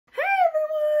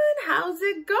how's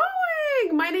it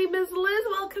going? My name is Liz.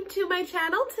 Welcome to my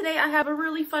channel. Today I have a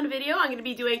really fun video. I'm going to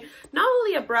be doing not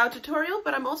only a brow tutorial,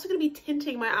 but I'm also going to be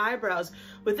tinting my eyebrows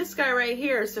with this guy right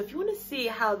here. So if you want to see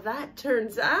how that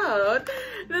turns out,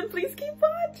 then please keep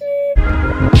watching.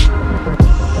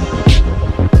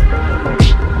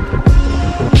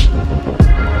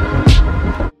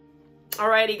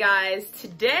 Alrighty guys,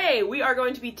 today we are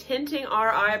going to be tinting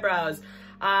our eyebrows.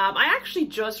 I actually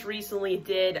just recently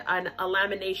did a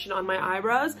lamination on my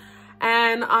eyebrows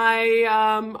and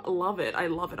I love it. I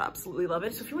love it, absolutely love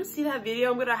it. So if you want to see that video,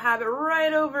 I'm going to have it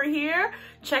right over here.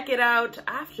 Check it out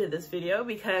after this video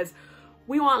because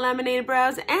we want laminated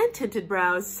brows and tinted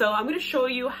brows. So I'm going to show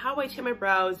you how I tint my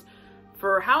brows,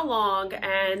 for how long,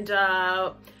 and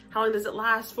how long does it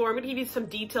last for. I'm going to give you some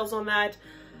details on that.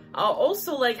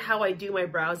 Also like how I do my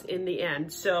brows in the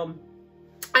end. So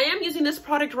I am using this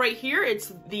product right here.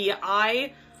 It's the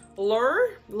IPSY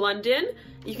London.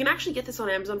 You can actually get this on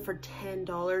Amazon for $10,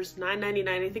 $9.99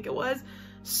 I think it was.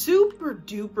 Super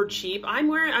duper cheap.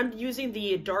 I'm using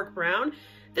the dark brown.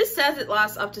 This says it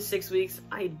lasts up to 6 weeks.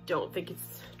 I don't think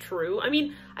it's true. I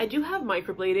mean, I do have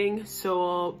microblading,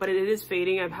 so, but it is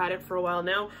fading. I've had it for a while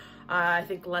now. I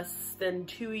think less than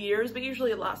 2 years, but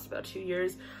usually it lasts about 2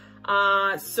 years.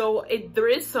 So there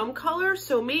is some color,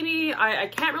 so maybe I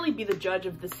can't really be the judge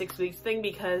of the 6 weeks thing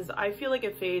because I feel like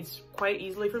it fades quite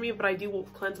easily for me, but I do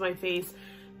cleanse my face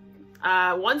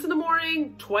once in the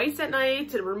morning, twice at night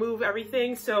to remove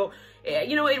everything. So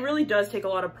you know, it really does take a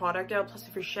lot of product out, plus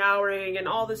if you're showering and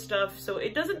all this stuff. So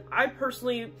it doesn't, I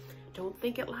personally don't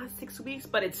think it lasts 6 weeks,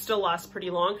 but it still lasts pretty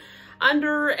long. And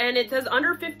it says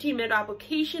under 15-minute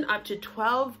application, up to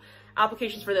 12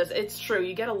 applications for this. It's true,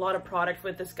 you get a lot of product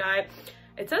with this guy.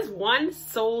 It says one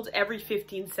sold every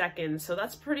 15 seconds, so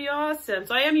that's pretty awesome.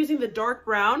 So I am using the dark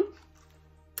brown.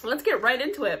 Let's get right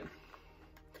into it.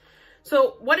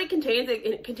 So what it contains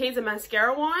a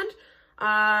mascara wand,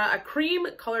 a cream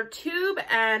colored tube,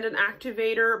 and an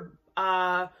activator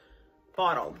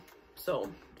bottle. So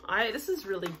this is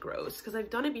really gross because I've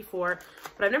done it before,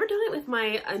 but I've never done it with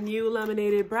my new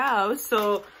laminated brows,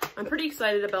 so I'm pretty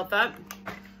excited about that.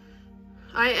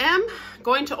 I am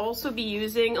going to also be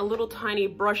using a little tiny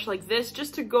brush like this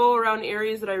just to go around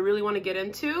areas that I really want to get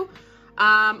into.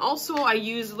 Also, I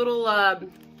use little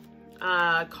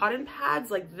cotton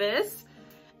pads like this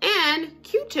and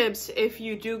Q-tips if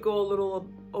you do go a little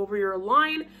over your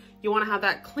line. You want to have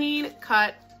that clean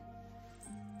cut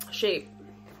shape.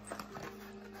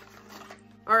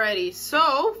 Alrighty,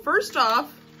 so first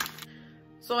off,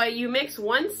 you mix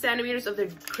 1 centimeter of the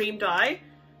cream dye.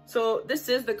 So this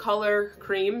is the color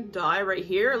cream dye right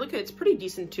here. Look, it's a pretty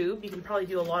decent tube. You can probably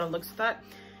do a lot of looks with that.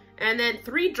 And then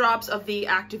 3 drops of the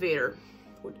activator,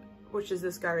 which is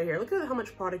this guy right here. Look at how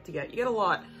much product you get. You get a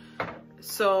lot.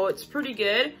 So it's pretty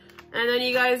good. And then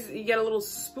you get a little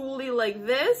spoolie like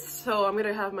this. So I'm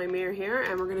gonna have my mirror here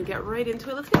and we're gonna get right into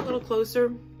it. Let's get a little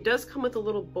closer. It does come with a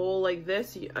little bowl like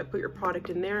this. I put your product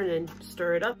in there and then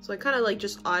stir it up. So I kind of like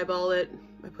just eyeball it.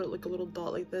 I put like a little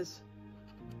dot like this.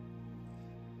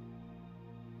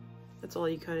 That's all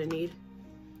you kind of need.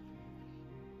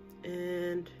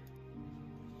 And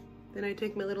then I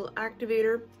take my little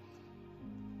activator.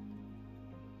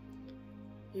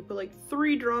 You put like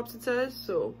 3 drops, it says,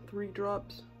 so 3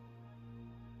 drops.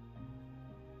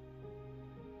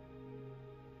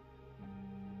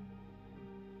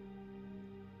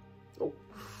 Oh,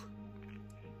 I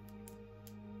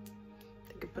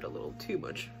think I put a little too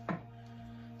much.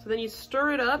 So then you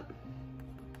stir it up.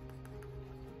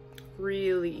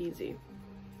 Really easy.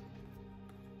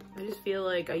 I just feel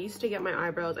like I used to get my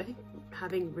eyebrows. I think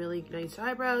having really nice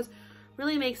eyebrows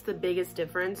really makes the biggest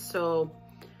difference. So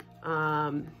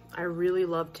I really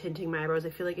love tinting my eyebrows.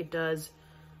 I feel like it does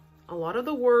a lot of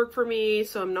the work for me,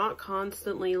 so I'm not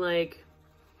constantly like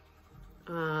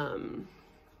I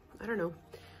don't know,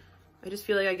 I just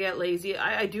feel like I get lazy.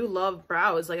 I do love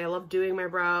brows, like I love doing my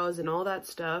brows and all that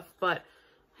stuff, but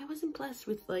I wasn't blessed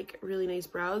with like really nice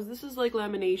brows. This is like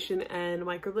lamination and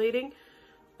microblading,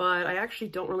 but I actually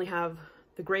don't really have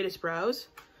the greatest brows.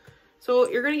 So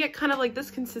you're gonna get kind of like this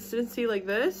consistency like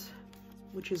this,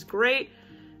 which is great.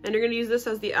 And you're gonna use this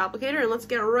as the applicator, and let's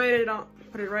get right on,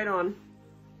 put it right on.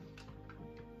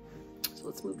 So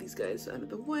let's move these guys out of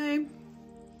the way.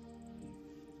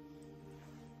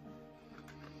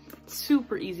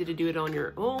 Super easy to do it on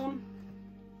your own.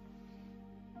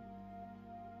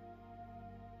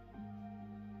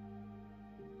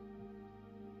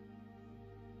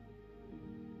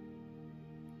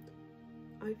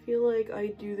 I feel like I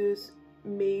do this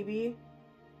maybe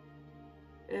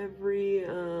every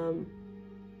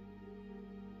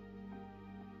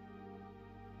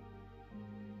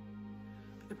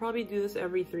probably do this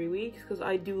every 3 weeks because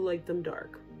I do like them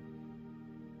dark.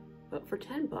 But for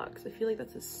 10 bucks, I feel like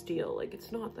that's a steal. Like,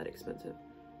 it's not that expensive.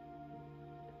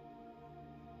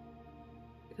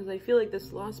 Because I feel like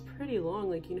this lasts pretty long.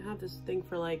 Like, you can have this thing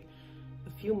for like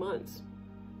a few months.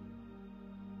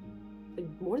 Like,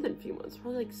 more than a few months,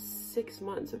 probably like 6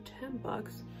 months. So 10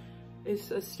 bucks is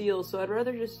a steal. So I'd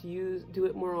rather just do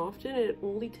it more often. And it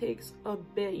only takes a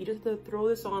bit. You just have to throw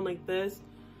this on like this.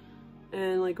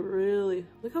 And like, really,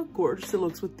 look how gorgeous it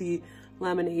looks with the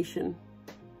lamination.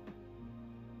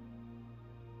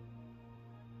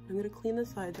 I'm gonna clean the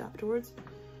sides afterwards.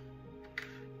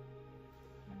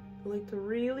 I like to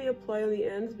really apply on the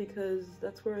ends because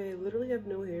that's where I literally have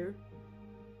no hair.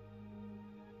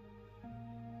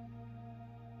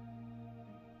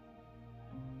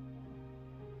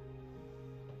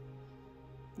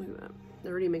 Look at that. It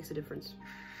already makes a difference.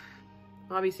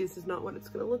 Obviously, this is not what it's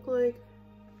gonna look like.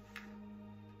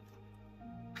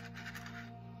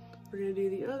 We're gonna do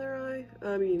the other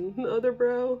the other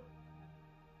brow.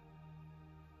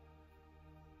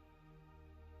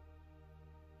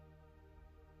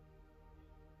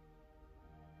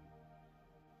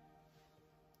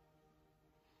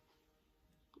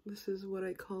 This is what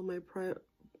I call my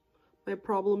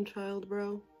problem child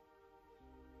brow.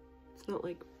 It's not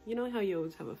like, you know how you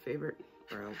always have a favorite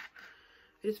brow.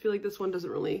 I just feel like this one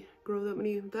doesn't really grow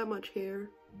that much hair.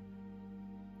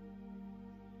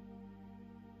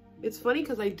 It's funny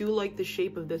because I do like the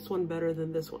shape of this one better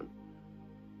than this one.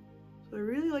 So I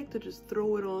really like to just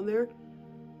throw it on there,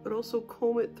 but also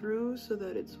comb it through so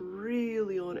that it's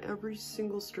really on every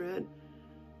single strand.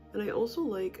 And I also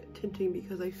like tinting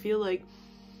because I feel like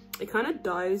it kind of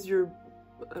dyes your,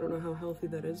 I don't know how healthy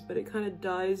that is, but it kind of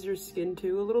dyes your skin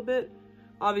too a little bit.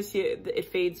 Obviously it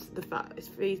fades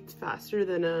faster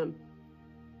than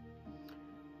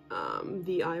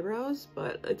the eyebrows,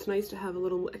 but it's nice to have a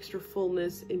little extra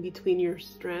fullness in between your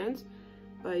strands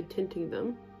by tinting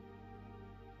them.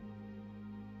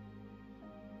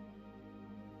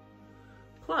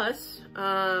 Plus,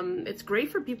 it's great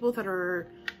for people that are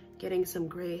getting some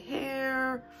gray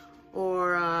hair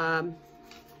or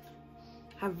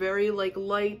have very like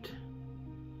light.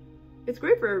 It's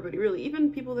great for everybody, really.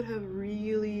 Even people that have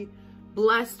really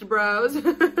blessed brows,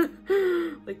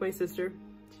 like my sister.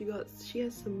 She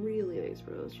has some really nice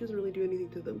brows. She doesn't really do anything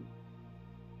to them.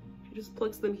 She just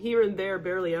plucks them here and there,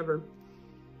 barely ever.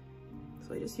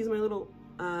 So I just use my little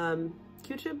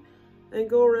Q-tip and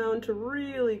go around to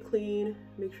really clean,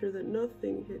 make sure that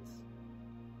nothing hits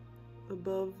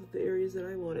above the areas that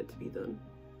I want it to be done.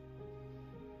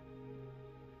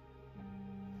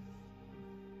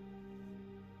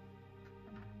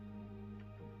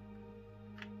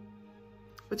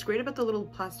 What's great about the little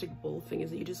plastic bowl thing is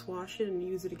that you just wash it and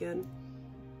use it again.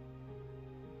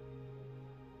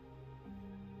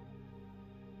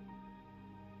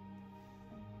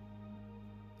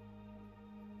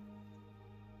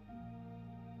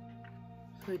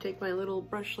 So I take my little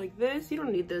brush like this. You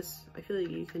don't need this. I feel like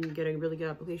you can get a really good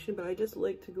application, but I just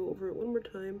like to go over it one more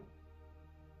time.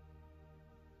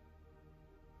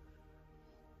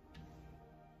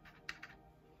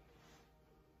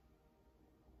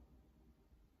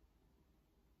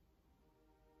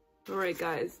 All right,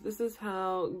 guys, this is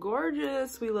how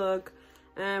gorgeous we look.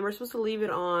 And we're supposed to leave it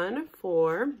on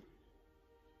for,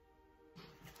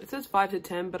 it says 5 to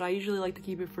 10, but I usually like to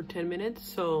keep it for 10 minutes.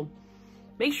 So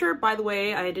make sure, by the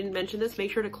way, I didn't mention this,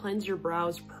 make sure to cleanse your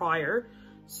brows prior.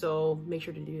 So make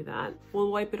sure to do that.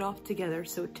 We'll wipe it off together.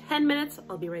 So 10 minutes,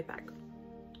 I'll be right back.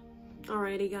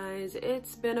 Alrighty, guys,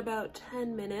 it's been about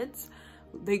 10 minutes.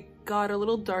 They got a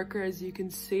little darker, as you can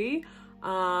see.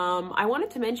 I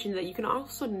wanted to mention that you can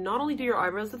also not only do your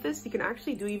eyebrows with this, you can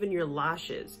actually do even your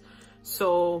lashes.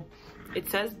 So it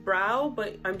says brow,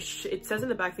 but it says in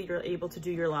the back that you're able to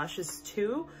do your lashes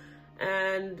too.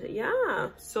 And yeah,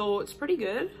 so it's pretty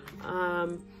good. I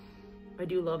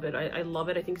do love it. I love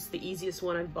it. I think it's the easiest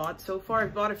one I've bought so far.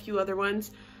 I've bought a few other ones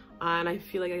and I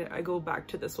feel like I go back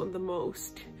to this one the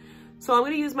most. So I'm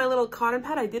gonna use my little cotton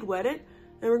pad. I did wet it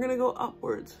and we're gonna go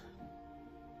upwards.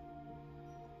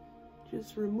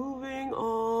 Just removing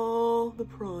all the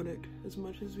product as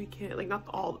much as we can. Like, not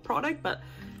all the product, but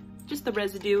just the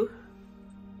residue.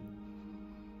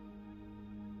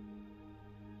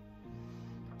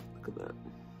 Look at that.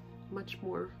 Much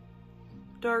more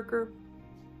darker.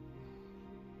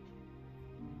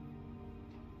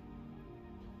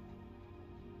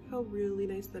 How really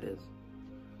nice that is.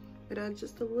 It adds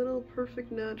just a little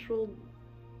perfect natural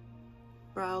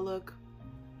brow look.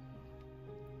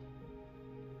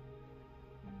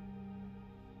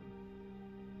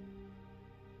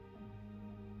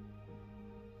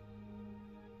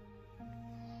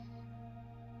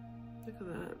 Look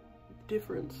at that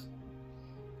difference.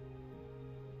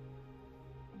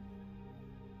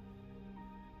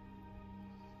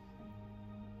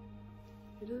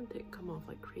 It doesn't come off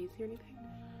like crazy or anything,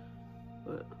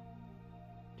 but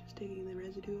just taking the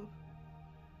residue off.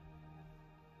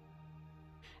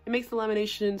 It makes the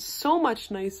lamination so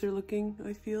much nicer looking.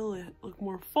 I feel it look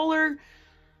more fuller.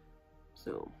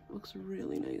 So it looks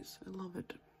really nice. I love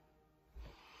it.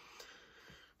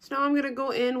 So now I'm gonna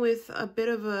go in with a bit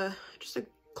of just a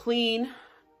clean,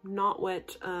 not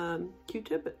wet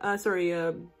Q-tip,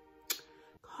 cotton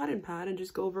pad, and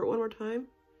just go over it one more time.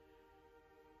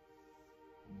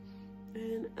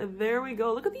 And there we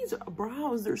go. Look at these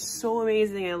brows. They're so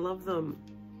amazing. I love them.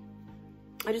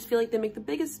 I just feel like they make the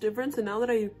biggest difference, and now that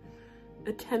I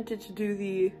attempted to do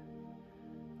the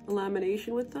lamination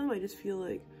with them, I just feel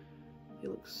like they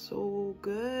look so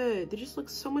good. They just look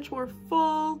so much more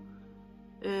full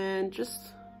and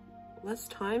just less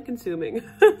time consuming.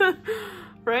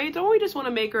 Right? Don't we just want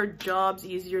to make our jobs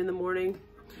easier in the morning?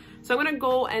 So I'm gonna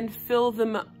go and fill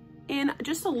them in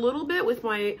just a little bit with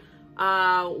my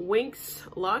Winx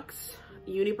Luxe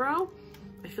Unibrow.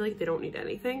 I feel like they don't need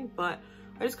anything, but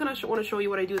I just kind of want to show you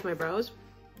what I do with my brows.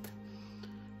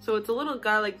 So it's a little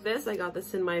guy like this. I got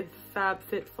this in my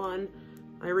FabFitFun.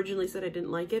 I originally said I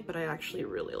didn't like it, but I actually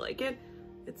really like it.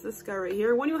 It's this guy right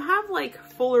here. When you have like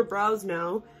fuller brows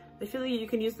now, I feel like you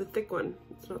can use the thick one.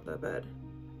 It's not that bad.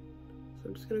 So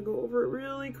I'm just gonna go over it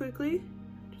really quickly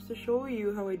just to show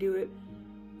you how I do it.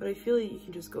 But I feel like you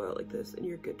can just go out like this and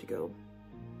you're good to go.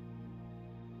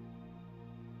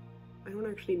 I don't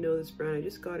actually know this brand. I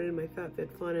just got it in my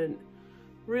FabFitFun and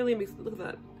really makes, look at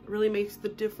that, really makes the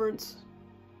difference.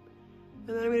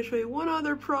 And then I'm going to show you one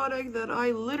other product that I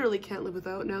literally can't live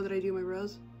without now that I do my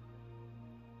brows.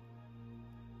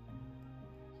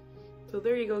 So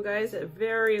there you go, guys.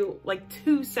 Like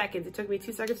 2 seconds. It took me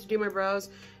 2 seconds to do my brows.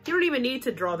 You don't even need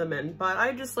to draw them in, but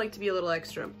I just like to be a little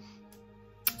extra.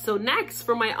 So next,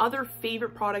 for my other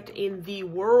favorite product in the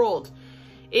world,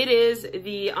 it is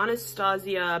the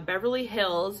Anastasia Beverly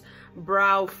Hills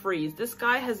Brow Freeze. This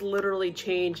guy has literally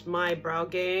changed my brow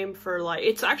game for like,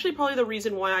 it's actually probably the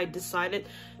reason why I decided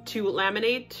to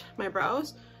laminate my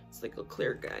brows. It's like a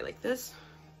clear guy like this.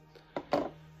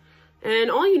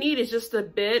 And all you need is just a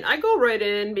bit. I go right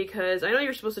in because I know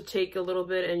you're supposed to take a little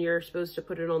bit and you're supposed to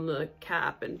put it on the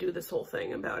cap and do this whole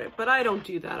thing about it. But I don't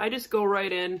do that. I just go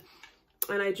right in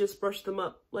and I just brush them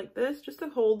up like this just to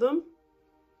hold them.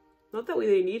 Not that way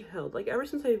they need held. Like ever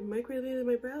since I microbladed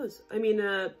my brows. I mean,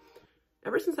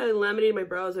 ever since I laminated my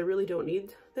brows, I really don't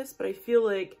need this, but I feel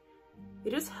like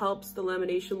it just helps the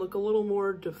lamination look a little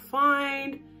more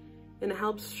defined and it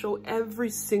helps show every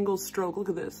single stroke. Look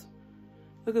at this.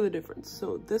 Look at the difference.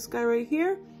 So this guy right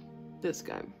here, this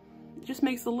guy. It just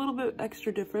makes a little bit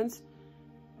extra difference.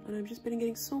 And I've just been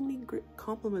getting so many great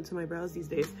compliments on my brows these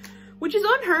days, which is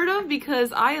unheard of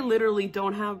because I literally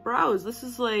don't have brows. This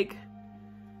is like,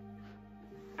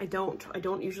 I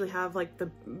don't usually have like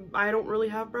I don't really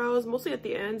have brows. Mostly at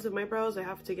the ends of my brows, I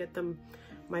have to get them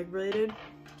microbladed.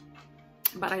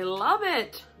 But I love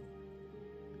it.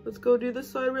 Let's go do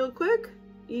this side real quick.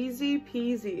 Easy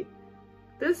peasy.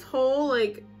 This whole,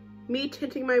 like, me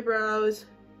tinting my brows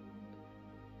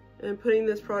and putting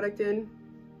this product in,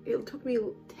 it took me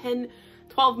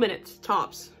 12 minutes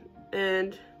tops.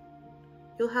 And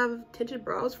you'll have tinted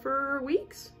brows for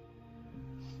weeks.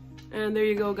 And there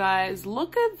you go, guys.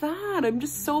 Look at that. I'm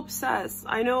just so obsessed.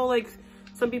 I know, like,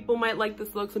 some people might like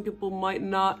this look, some people might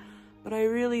not, but I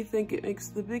really think it makes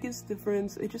the biggest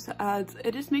difference. It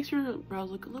just makes your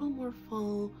brows look a little more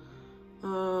full.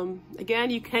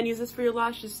 Again, you can use this for your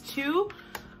lashes too.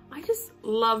 I just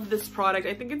love this product.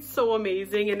 I think it's so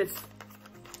amazing, and it's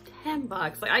 10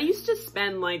 bucks. Like, I used to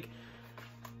spend like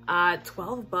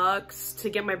 12 bucks to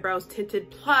get my brows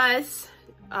tinted, plus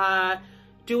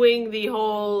doing the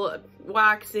whole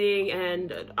waxing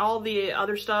and all the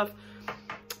other stuff.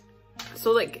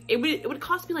 So like it would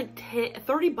cost me like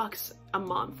 30 bucks a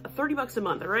month, 30 bucks a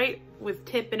month, right? With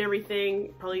tip and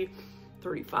everything, probably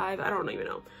 35, I don't even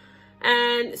know.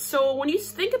 And so when you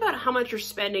think about how much you're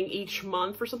spending each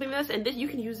month for something like this, and you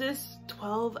can use this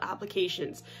 12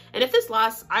 applications. And if this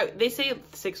lasts, they say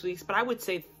 6 weeks, but I would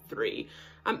say 3.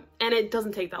 And it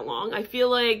doesn't take that long. I feel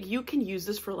like you can use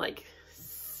this for like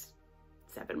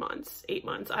 7 months, 8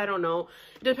 months, I don't know.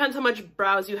 It depends how much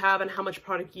brows you have and how much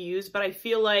product you use, but I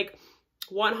feel like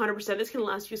 100% this can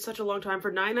last you such a long time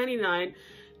for $9.99.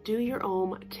 Do your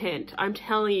own tint. I'm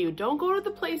telling you, don't go to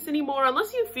the place anymore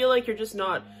unless you feel like you're just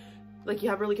not, like you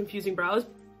have really confusing brows.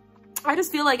 I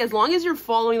just feel like as long as you're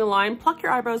following the line, pluck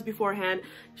your eyebrows beforehand,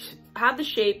 have the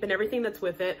shape and everything that's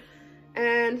with it,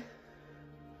 and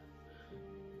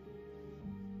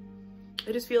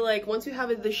I just feel like once you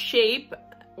have the shape,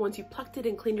 once you plucked it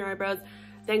and cleaned your eyebrows,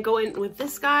 then go in with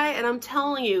this guy, and I'm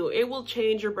telling you, it will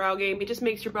change your brow game. It just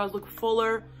makes your brows look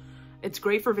fuller. It's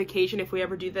great for vacation if we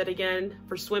ever do that again,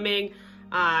 for swimming,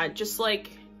 just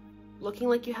like looking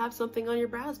like you have something on your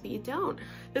brows, but you don't.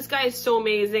 This guy is so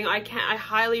amazing. I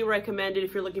highly recommend it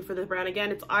if you're looking for the brand.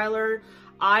 Again, it's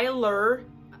Eyelure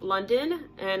London,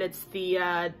 and it's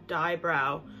the dye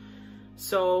brow.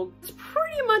 So that's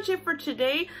pretty much it for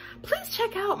today. Please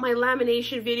check out my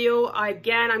lamination video.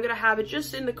 Again, I'm gonna have it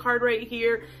just in the card right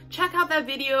here. Check out that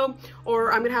video,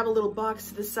 or I'm gonna have a little box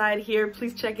to the side here.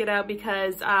 Please check it out,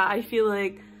 because I feel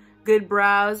like good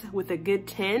brows with a good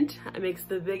tint makes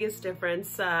the biggest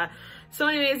difference. So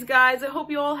anyways, guys, I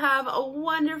hope you all have a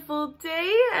wonderful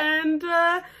day, and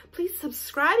please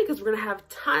subscribe, because we're gonna have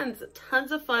tons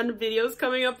of fun videos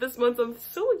coming up this month. I'm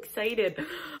so excited.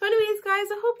 Anyways, guys,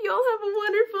 I hope you all have a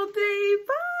wonderful day.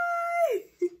 Bye!